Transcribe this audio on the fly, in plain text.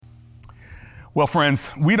Well,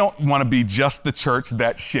 friends, we don't want to be just the church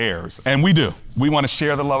that shares, and we do. We want to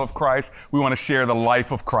share the love of Christ. We want to share the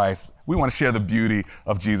life of Christ. We want to share the beauty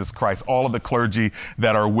of Jesus Christ. All of the clergy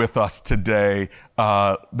that are with us today,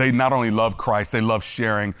 they not only love Christ, they love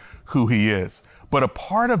sharing who he is. But a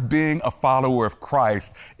part of being a follower of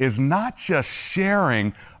Christ is not just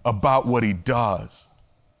sharing about what he does,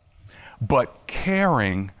 but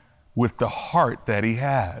caring with the heart that he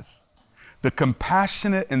has. The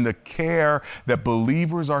compassionate and the care that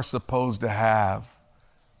believers are supposed to have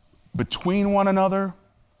between one another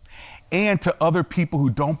and to other people who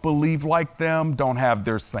don't believe like them, don't have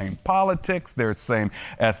their same politics, their same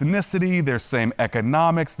ethnicity, their same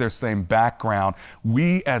economics, their same background.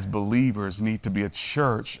 We as believers need to be a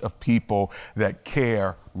church of people that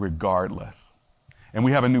care regardless. And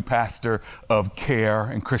we have a new pastor of care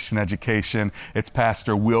and Christian education. It's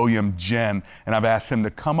Pastor William Jen. And I've asked him to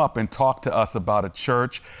come up and talk to us about a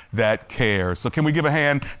church that cares. So can we give a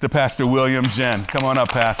hand to Pastor William Jen? Come on up,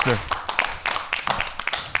 Pastor.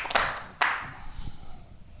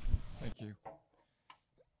 Thank you.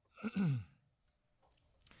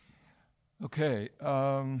 Okay.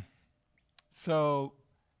 So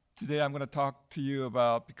today I'm going to talk to you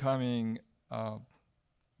about becoming a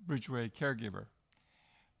Bridgeway caregiver.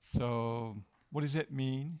 So what does it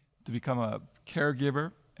mean to become a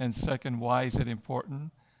caregiver? And second, why is it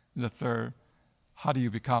important? And the third, how do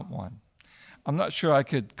you become one? I'm not sure I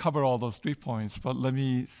could cover all those 3 points, but let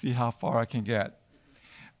me see how far I can get.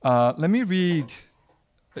 Let me read.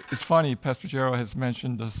 It's funny, Pastor Gerald has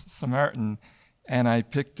mentioned the Samaritan, and I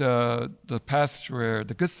picked the passage where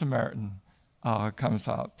the Good Samaritan comes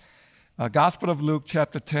out. Gospel of Luke,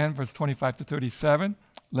 chapter 10, verse 25 to 37.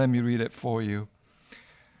 Let me read it for you.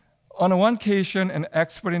 On one occasion, an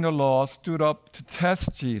expert in the law stood up to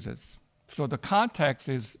test Jesus. So the context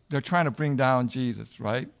is they're trying to bring down Jesus,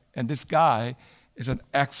 right? And this guy is an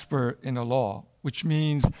expert in the law, which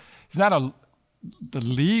means he's not the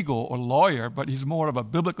legal or lawyer, but he's more of a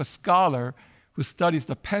biblical scholar who studies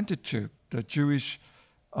the Pentateuch, the Jewish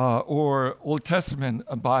or Old Testament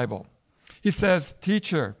Bible. He says,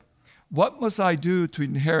 "Teacher, what must I do to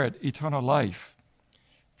inherit eternal life?"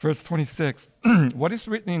 Verse 26, "What is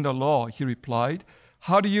written in the law?" He replied.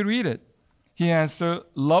 "How do you read it?" He answered,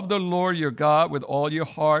 "Love the Lord your God with all your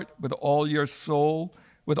heart, with all your soul,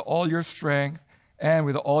 with all your strength, and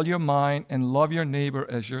with all your mind, and love your neighbor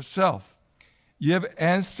as yourself." "You have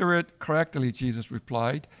answered it correctly," Jesus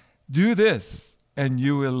replied. "Do this, and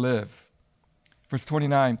you will live." Verse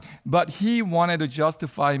 29, but he wanted to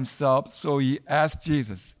justify himself, so he asked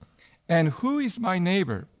Jesus, "And who is my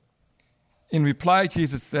neighbor?" In reply,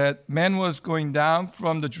 Jesus said, "Man was going down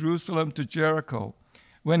from Jerusalem to Jericho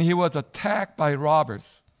when he was attacked by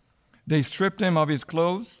robbers. They stripped him of his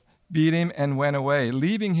clothes, beat him, and went away,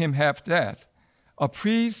 leaving him half dead. A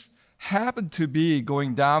priest happened to be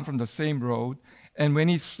going down from the same road, and when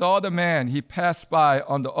he saw the man, he passed by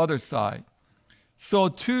on the other side. So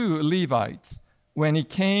too Levites, when he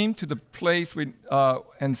came to the place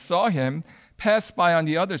and saw him, passed by on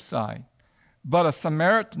the other side. But a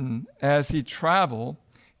Samaritan, as he traveled,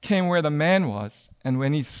 came where the man was, and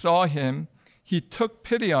when he saw him, he took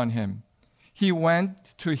pity on him. He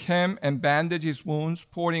went to him and bandaged his wounds,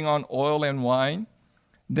 pouring on oil and wine.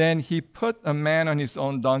 Then he put the man on his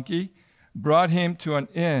own donkey, brought him to an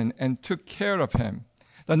inn, and took care of him.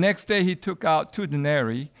 The next day he took out 2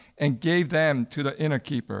 denarii and gave them to the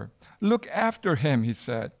innkeeper. 'Look after him,' he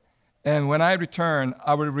said, 'and when I return,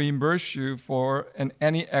 I will reimburse you for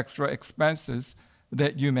any extra expenses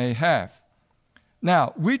that you may have.'"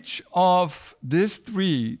 Now, which of these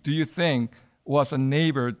 3 do you think was a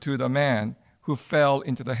neighbor to the man who fell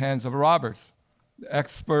into the hands of robbers? The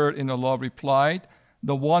expert in the law replied,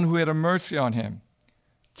 "The one who had mercy on him."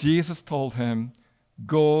 Jesus told him,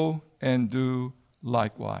 "Go and do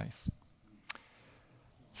likewise."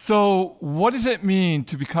 So what does it mean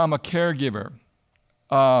to become a caregiver?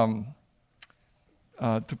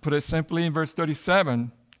 To put it simply, in verse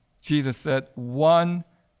 37, Jesus said, "One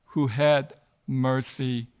who had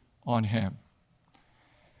mercy on him."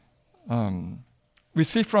 We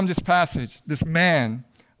see from this passage, this man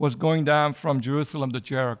was going down from Jerusalem to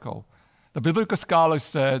Jericho. The biblical scholar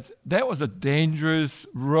says that was a dangerous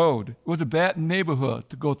road. It was a bad neighborhood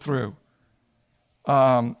to go through.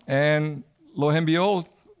 And lo and behold,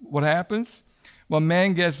 what happens? Well,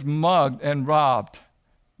 man gets mugged and robbed,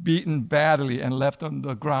 beaten badly, and left on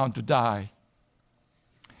the ground to die.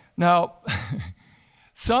 Now,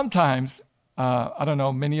 sometimes, I don't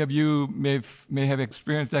know, many of you may have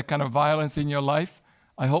experienced that kind of violence in your life.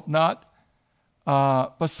 I hope not.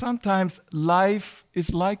 But sometimes life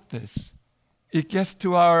is like this. It gets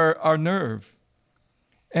to our nerve.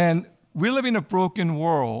 And we live in a broken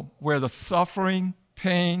world where the suffering,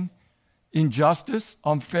 pain, injustice,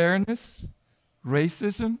 unfairness,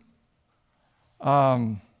 racism,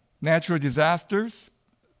 natural disasters,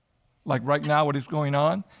 like right now what is going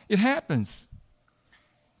on, it happens.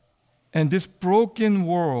 And this broken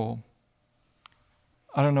world,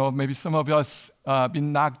 I don't know, maybe some of us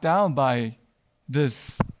been knocked down by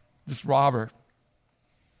this robber.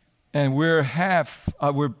 And we're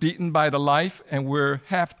beaten by the life, and we're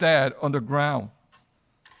half dead on the ground.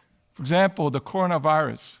 For example, the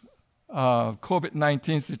coronavirus,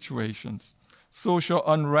 COVID-19 situations, social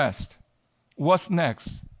unrest. What's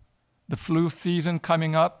next? The flu season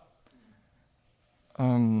coming up?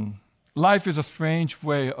 Life is a strange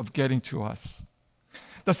way of getting to us.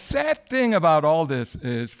 The sad thing about all this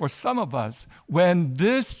is, for some of us, when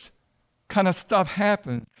this kind of stuff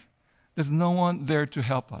happens, there's no one there to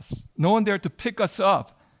help us, no one there to pick us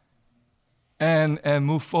up and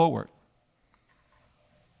move forward.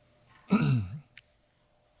 The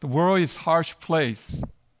world is a harsh place,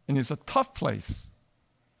 and it's a tough place.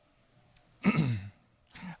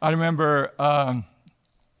 I remember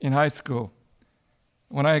in high school,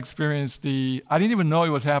 when I experienced I didn't even know it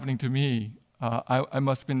was happening to me. I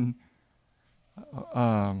must have been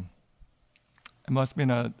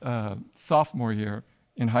a sophomore year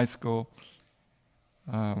in high school.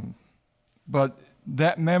 But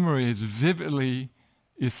that memory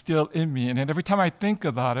is still in me. And every time I think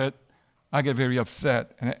about it, I get very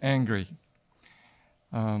upset and angry.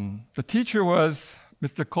 The teacher was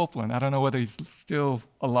Mr. Copeland. I don't know whether he's still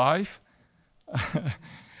alive.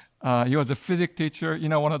 He was a physics teacher,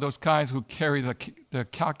 one of those kinds who carry the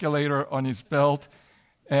calculator on his belt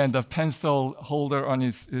and the pencil holder on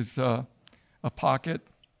his pocket.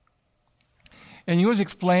 And he was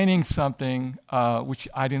explaining something which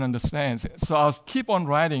I didn't understand. So I was keep on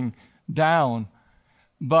writing down,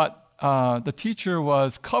 but the teacher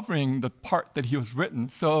was covering the part that he was written.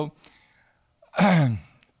 So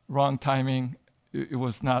wrong timing, it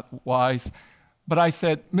was not wise. But I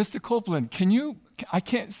said, Mr. Copeland, I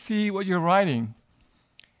can't see what you're writing.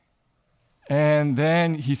 And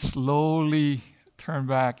then he slowly turned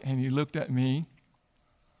back and he looked at me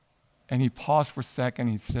and he paused for a second.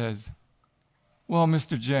 He says, well,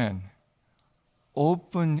 Mr. Jen,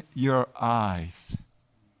 open your eyes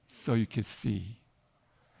so you can see.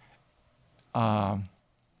 Being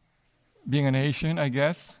an Asian, I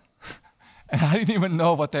guess. And I didn't even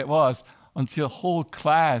know what that was until the whole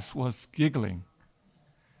class was giggling.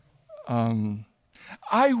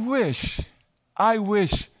 I wish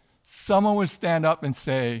someone would stand up and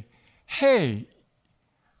say, hey,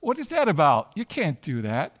 what is that about? You can't do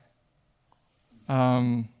that.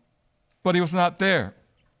 But he was not there.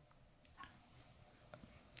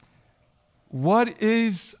 What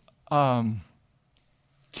is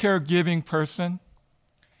caregiving person?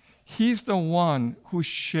 He's the one who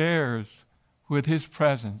shares with his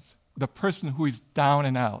presence the person who is down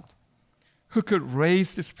and out, who could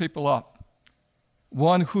raise these people up,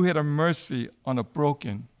 one who had a mercy on a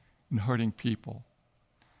broken and hurting people.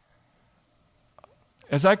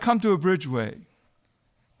 As I come to a Bridgeway,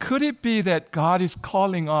 could it be that God is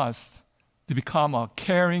calling us to become a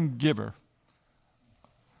caring giver?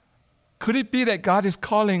 Could it be that God is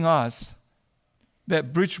calling us,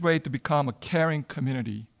 that Bridgeway, to become a caring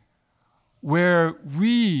community where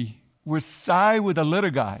we will side with the little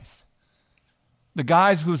guys, the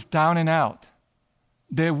guys who's down and out,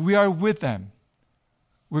 that we are with them,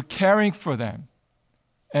 we're caring for them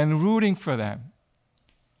and rooting for them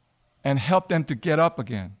and help them to get up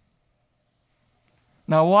again.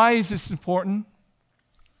 Now, why is this important?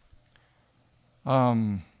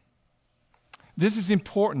 This is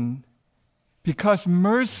important because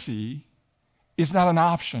mercy is not an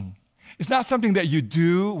option. It's not something that you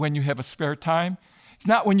do when you have a spare time. It's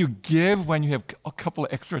not when you give when you have a couple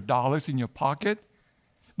of extra dollars in your pocket.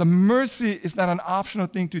 The mercy is not an optional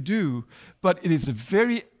thing to do, but it is the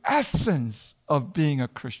very essence of being a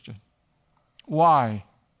Christian. Why?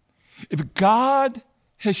 If God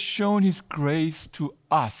has shown His grace to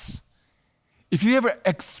us, if you ever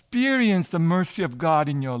experience the mercy of God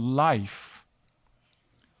in your life,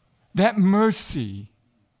 that mercy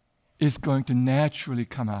is going to naturally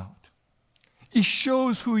come out. It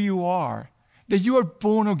shows who you are, that you are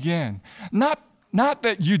born again. Not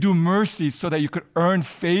that you do mercy so that you could earn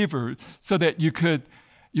favor, so that you could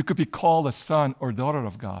be called a son or daughter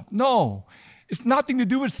of God. No, it's nothing to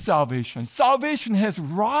do with salvation. Salvation has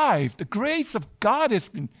arrived. The grace of God has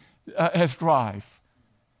arrived.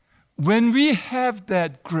 When we have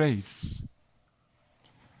that grace,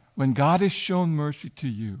 when God has shown mercy to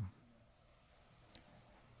you,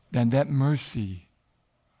 then that mercy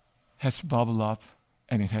has bubbled up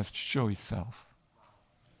and it has shown itself.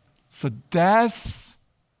 So that's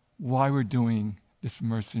why we're doing this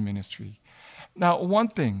mercy ministry. Now, one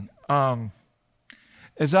thing,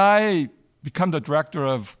 as I become the director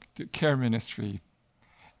of the care ministry,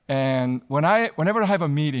 and whenever I have a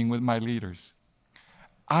meeting with my leaders,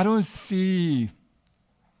 I don't see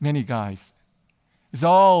many guys. It's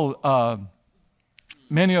all,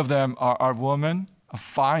 many of them are women, are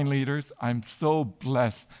fine leaders. I'm so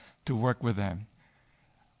blessed to work with them.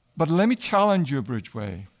 But let me challenge you,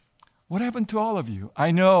 Bridgeway. What happened to all of you?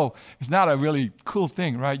 I know it's not a really cool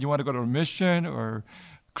thing, right? You want to go to a mission or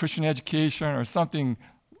Christian education or something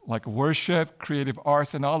like worship, creative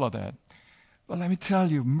arts, and all of that. But let me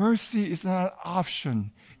tell you, mercy is not an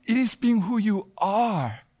option. It is being who you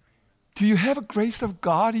are. Do you have a grace of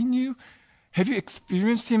God in you? Have you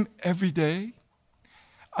experienced Him every day?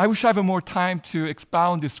 I wish I had more time to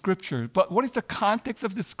expound the scripture, but what is the context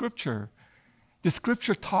of the scripture? The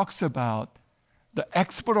scripture talks about the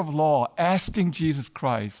expert of law asking Jesus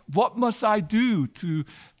Christ, what must I do to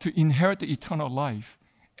inherit the eternal life?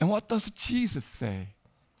 And what does Jesus say?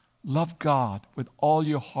 Love God with all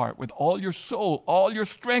your heart, with all your soul, all your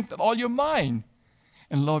strength, and all your mind,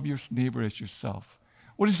 and love your neighbor as yourself.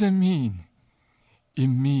 What does that mean? It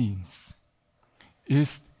means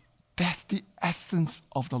that's the essence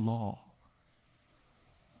of the law.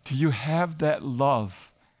 Do you have that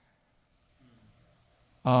love?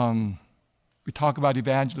 We talk about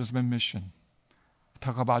evangelism and mission. We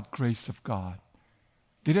talk about grace of God.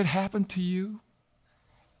 Did it happen to you?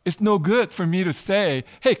 It's no good for me to say,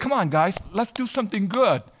 hey, come on, guys, let's do something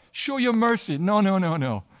good. Show your mercy.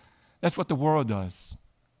 No. That's what the world does.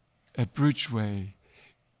 At Bridgeway,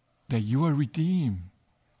 that you are redeemed.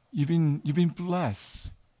 You've been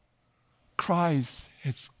blessed. Christ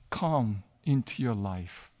has come into your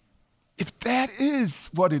life. If that is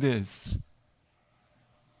what it is,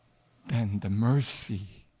 then the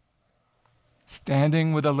mercy,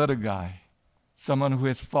 standing with a little guy, someone who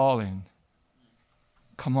has fallen,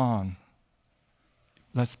 come on,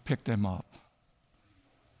 let's pick them up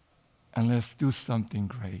and let's do something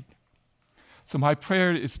great. So my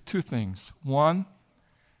prayer is two things. One,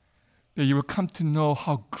 that you will come to know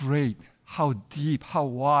how great, how deep, how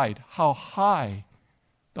wide, how high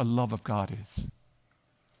the love of God is.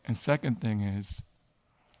 And second thing is,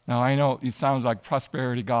 now I know it sounds like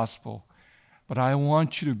prosperity gospel, but I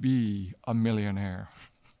want you to be a millionaire.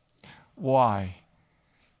 Why?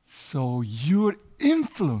 So your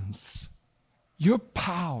influence, your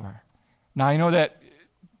power. Now I know that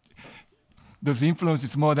those influence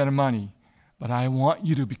is more than money, but I want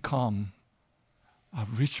you to become a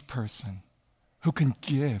rich person who can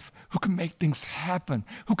give, who can make things happen,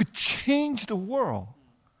 who could change the world.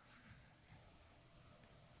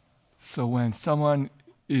 So when someone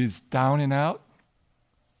is down and out,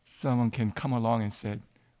 someone can come along and say,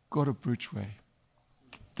 go to Bridgeway.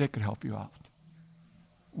 They could help you out.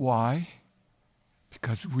 Why?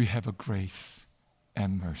 Because we have a grace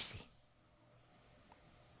and mercy.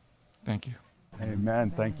 Thank you.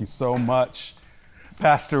 Amen. Thank you so much,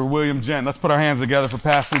 Pastor William Jen. Let's put our hands together for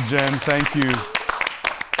Pastor Jen. Thank you.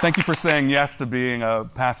 Thank you for saying yes to being a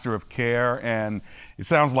pastor of care. And it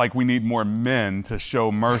sounds like we need more men to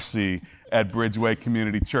show mercy at Bridgeway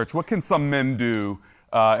Community Church. What can some men do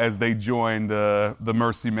as they join the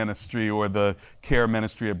mercy ministry or the care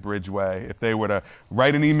ministry at Bridgeway? If they were to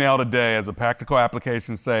write an email today as a practical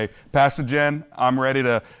application, say, Pastor Jen, I'm ready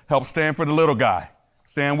to help stand for the little guy,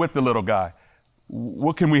 stand with the little guy.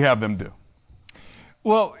 What can we have them do?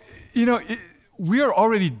 Well, we are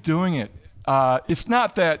already doing it. It's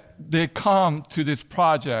not that they come to this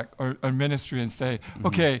project or ministry and say,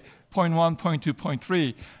 okay, point 1, point 2, point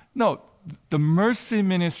 3. No, the mercy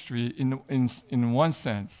ministry, in one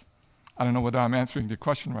sense, I don't know whether I'm answering the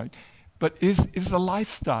question right, but is a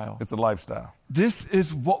lifestyle. It's a lifestyle. This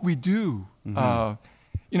is what we do. How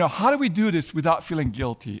do we do this without feeling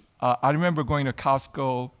guilty? I remember going to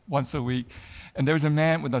Costco once a week, and there's a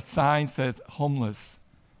man with a sign that says, homeless,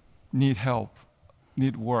 need help,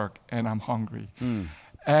 need work, and I'm hungry.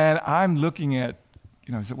 And I'm looking at,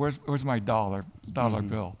 so where's my dollar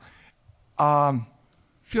bill?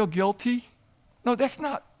 Feel guilty? No, that's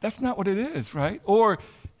not what it is, right? Or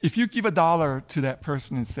if you give $1 to that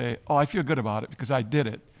person and say, oh, I feel good about it because I did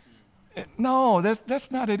it. No,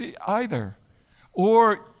 that's not it either.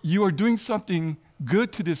 Or you are doing something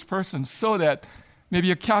good to this person so that maybe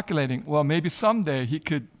you're calculating, well, maybe someday he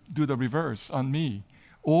could do the reverse on me.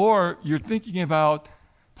 Or you're thinking about,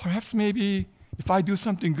 perhaps maybe if I do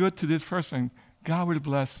something good to this person, God will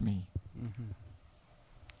bless me.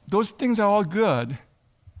 Those things are all good,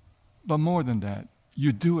 but more than that,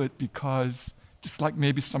 you do it because, just like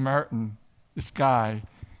maybe Samaritan, this guy,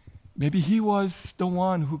 maybe he was the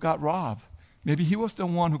one who got robbed. Maybe he was the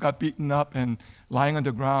one who got beaten up and lying on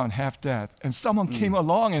the ground, half dead. And someone came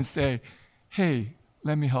along and say, hey,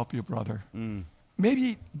 let me help you, brother.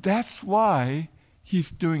 Maybe that's why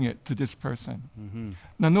he's doing it to this person.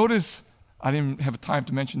 Now notice, I didn't have time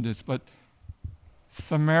to mention this, but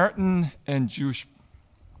Samaritan and Jewish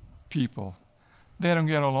people, they don't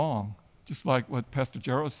get along, just like what Pastor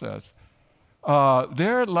Gerald says.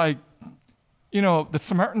 They're like, the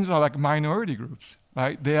Samaritans are like minority groups,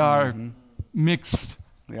 right? They are mixed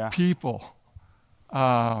people.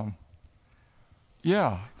 So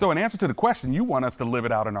in answer to the question, you want us to live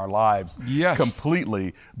it out in our lives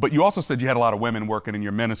completely, but you also said you had a lot of women working in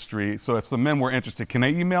your ministry. So if some men were interested, can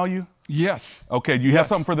they email you? Yes. Okay, you have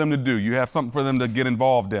something for them to do. You have something for them to get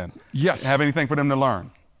involved in. Yes. Have anything for them to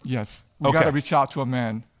learn? Yes. We got to reach out to a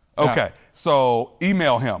man. Okay, so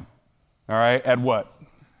email him, all right, at what?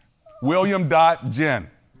 William.Jen.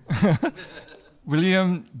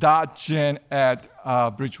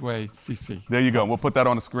 William.Jen@Bridgeway.cc. There you go. We'll put that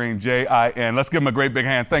on the screen, J-I-N. Let's give him a great big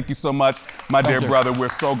hand. Thank you so much, my dear brother. We're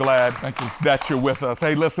so glad that you're with us.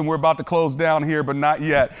 Hey, listen, we're about to close down here, but not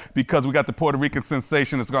yet, because we got the Puerto Rican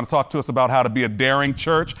sensation that's going to talk to us about how to be a daring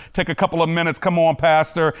church. Take a couple of minutes, come on,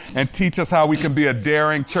 Pastor, and teach us how we can be a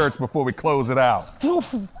daring church before we close it out.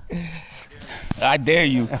 I dare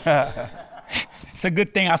you. It's a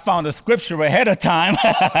good thing I found the scripture ahead of time.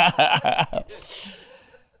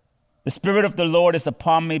 The Spirit of the Lord is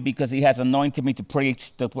upon me because he has anointed me to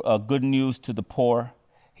preach the good news to the poor.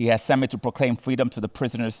 He has sent me to proclaim freedom to the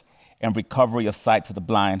prisoners and recovery of sight to the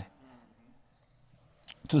blind,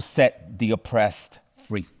 to set the oppressed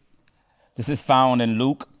free. This is found in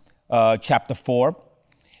Luke chapter 4.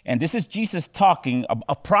 And this is Jesus talking,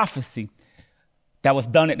 a prophecy that was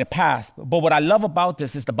done in the past. But what I love about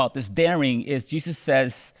this daring is Jesus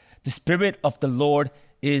says, the Spirit of the Lord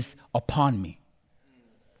is upon me.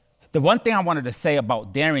 The one thing I wanted to say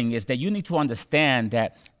about daring is that you need to understand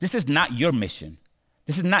that this is not your mission.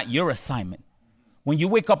 This is not your assignment. When you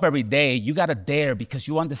wake up every day, you got to dare because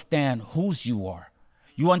you understand whose you are.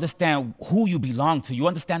 You understand who you belong to. You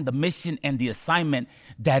understand the mission and the assignment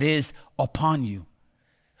that is upon you.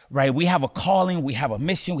 Right? We have a calling, we have a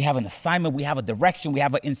mission, we have an assignment, we have a direction, we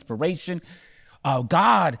have an inspiration.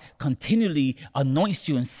 God continually anoints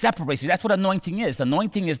you and separates you. That's what anointing is.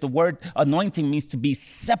 Anointing is the word, anointing means to be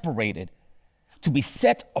separated, to be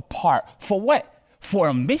set apart. For what? For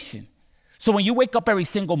a mission. So when you wake up every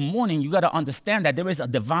single morning, you got to understand that there is a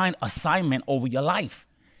divine assignment over your life.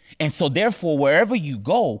 And so therefore, wherever you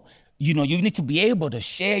go, you need to be able to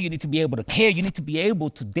share, you need to be able to care, you need to be able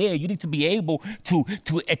to dare, you need to be able to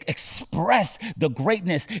express the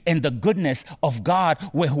greatness and the goodness of God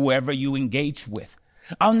with whoever you engage with.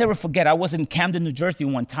 I'll never forget, I was in Camden, New Jersey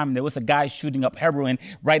one time, and there was a guy shooting up heroin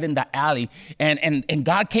right in the alley. And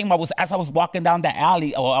God came, as I was walking down the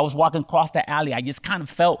alley, or I was walking across the alley, I just kind of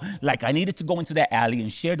felt like I needed to go into that alley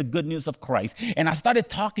and share the good news of Christ. And I started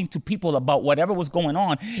talking to people about whatever was going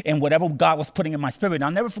on and whatever God was putting in my spirit. And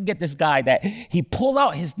I'll never forget this guy that he pulled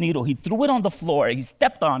out his needle, he threw it on the floor, he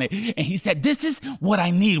stepped on it, and he said, "This is what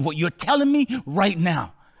I need, what you're telling me right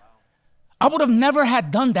now." I would have never had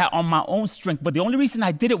done that on my own strength, but the only reason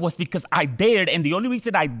I did it was because I dared, and the only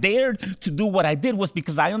reason I dared to do what I did was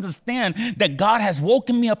because I understand that God has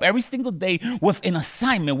woken me up every single day with an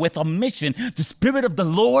assignment, with a mission. The Spirit of the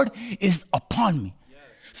Lord is upon me.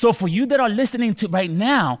 So for you that are listening to right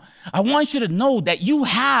now, I want you to know that you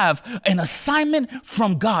have an assignment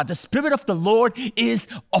from God. The Spirit of the Lord is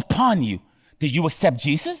upon you. Did you accept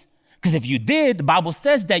Jesus? Because if you did, the Bible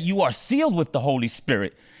says that you are sealed with the Holy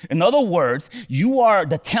Spirit. In other words, you are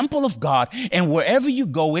the temple of God, and wherever you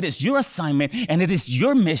go, it is your assignment and it is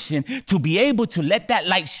your mission to be able to let that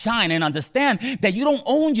light shine and understand that you don't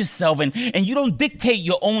own yourself and you don't dictate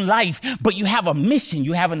your own life, but you have a mission,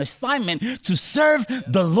 you have an assignment to serve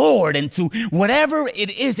the Lord and to whatever it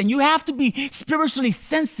is. And you have to be spiritually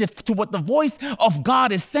sensitive to what the voice of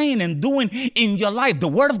God is saying and doing in your life. The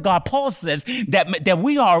Word of God, Paul says that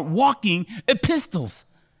we are walking epistles.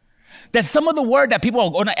 That some of the word that people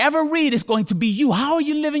are going to ever read is going to be you. How are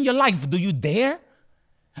you living your life? Do you dare?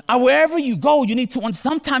 Wherever you go, you need to. And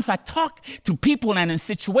sometimes I talk to people and in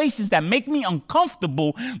situations that make me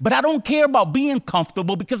uncomfortable, but I don't care about being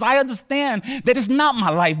comfortable because I understand that it's not my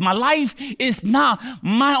life. My life is not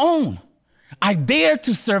my own. I dare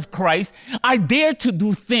to serve Christ. I dare to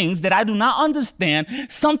do things that I do not understand.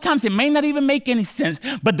 Sometimes it may not even make any sense,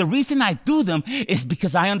 but the reason I do them is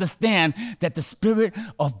because I understand that the Spirit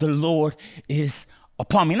of the Lord is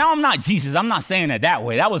upon me. Now, I'm not Jesus. I'm not saying it that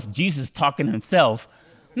way. That was Jesus talking to himself.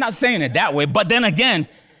 I'm not saying it that way. But then again,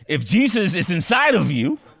 if Jesus is inside of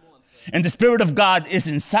you and the Spirit of God is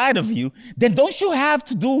inside of you, then don't you have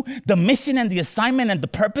to do the mission and the assignment and the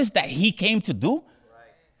purpose that he came to do? Right.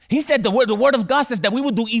 He said the word of God says that we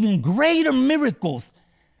would do even greater miracles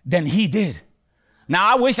than he did.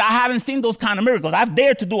 Now, I wish I haven't seen those kind of miracles. I've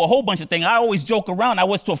dared to do a whole bunch of things. I always joke around. I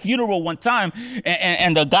was to a funeral one time,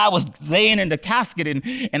 and the guy was laying in the casket,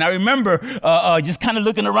 and I remember just kind of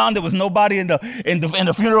looking around. There was nobody in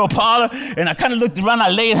the funeral parlor, and I kind of looked around.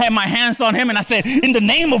 I had my hands on him, and I said, "In the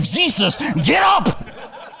name of Jesus, get up!"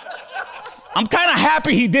 I'm kind of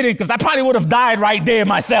happy he didn't, because I probably would have died right there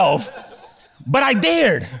myself. But I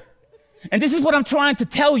dared, and this is what I'm trying to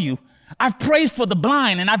tell you. I've prayed for the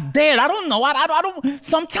blind, and I've dared. I don't know. I don't.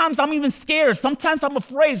 Sometimes I'm even scared. Sometimes I'm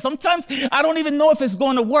afraid. Sometimes I don't even know if it's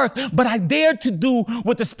going to work. But I dare to do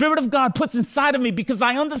what the Spirit of God puts inside of me, because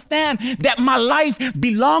I understand that my life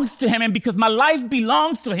belongs to him. And because my life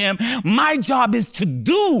belongs to him, my job is to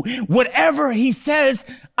do whatever he says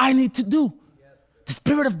I need to do. The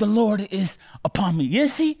Spirit of the Lord is upon me.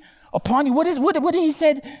 Is he? Upon you. What did he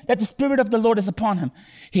say that the Spirit of the Lord is upon him?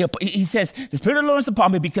 He says, the Spirit of the Lord is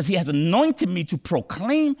upon me because he has anointed me to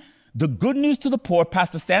proclaim the good news to the poor.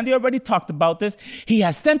 Pastor Sandy already talked about this. He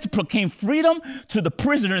has sent to proclaim freedom to the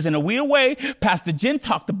prisoners in a weird way. Pastor Jen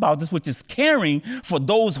talked about this, which is caring for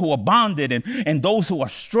those who are bonded and those who are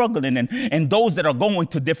struggling and those that are going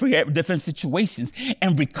to different situations,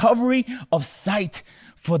 and recovery of sight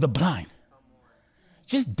for the blind.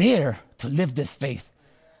 Just dare to live this faith.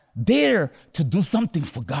 Dare to do something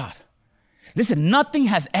for God. Listen, nothing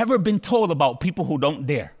has ever been told about people who don't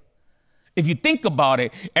dare. If you think about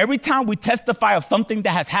it, every time we testify of something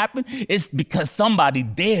that has happened, it's because somebody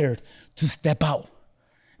dared to step out.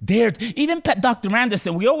 Dared. Even Dr. Hernandez,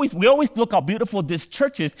 we always look how beautiful this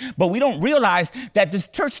church is, but we don't realize that this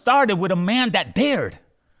church started with a man that dared.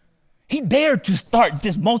 He dared to start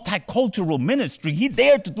this multicultural ministry. He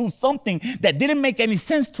dared to do something that didn't make any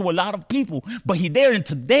sense to a lot of people, but he dared. And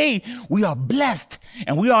today we are blessed,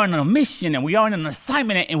 and we are on a mission, and we are on an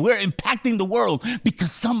assignment, and we're impacting the world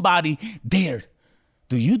because somebody dared.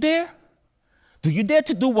 Do you dare? Do you dare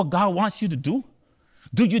to do what God wants you to do?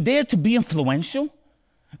 Do you dare to be influential?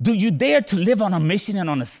 Do you dare to live on a mission and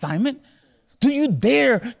on assignment? Do you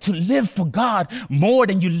dare to live for God more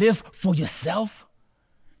than you live for yourself?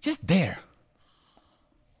 Just dare.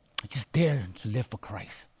 Just dare to live for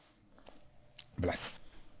Christ. Bless.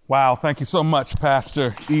 Wow, thank you so much,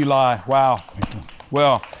 Pastor Eli. Wow.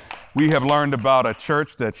 Well, we have learned about a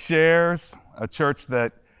church that shares, a church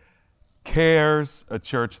that cares, a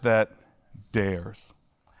church that dares.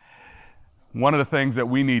 One of the things that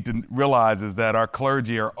we need to realize is that our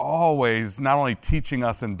clergy are always not only teaching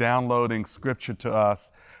us and downloading scripture to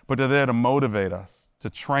us, but they're there to motivate us, to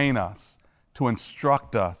train us, to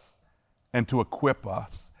instruct us, and to equip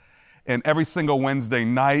us. And every single Wednesday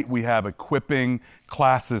night, we have equipping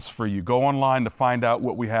classes for you. Go online to find out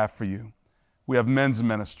what we have for you. We have men's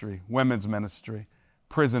ministry, women's ministry,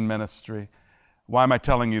 prison ministry. Why am I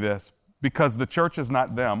telling you this? Because the church is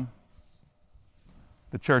not them.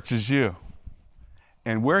 The church is you.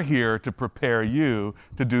 And we're here to prepare you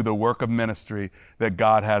to do the work of ministry that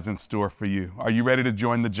God has in store for you. Are you ready to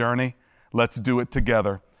join the journey? Let's do it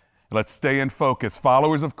together. Let's stay in focus,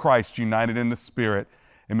 followers of Christ united in the Spirit,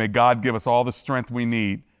 and may God give us all the strength we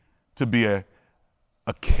need to be a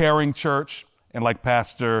caring church, and like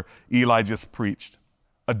Pastor Eli just preached,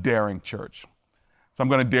 a daring church. So I'm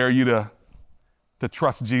going to dare you to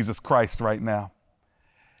trust Jesus Christ right now.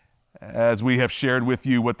 As we have shared with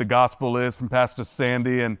you what the gospel is from Pastor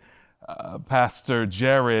Sandy and Pastor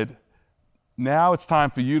Jared, now it's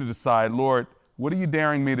time for you to decide, Lord, what are you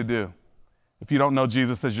daring me to do? If you don't know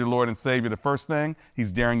Jesus as your Lord and Savior, the first thing,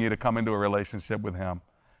 he's daring you to come into a relationship with him.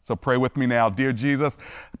 So pray with me now. Dear Jesus,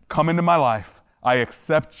 come into my life. I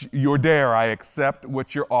accept your dare. I accept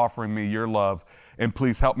what you're offering me, your love. And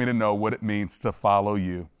please help me to know what it means to follow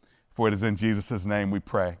you. For it is in Jesus' name we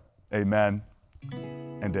pray. Amen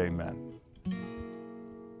and amen.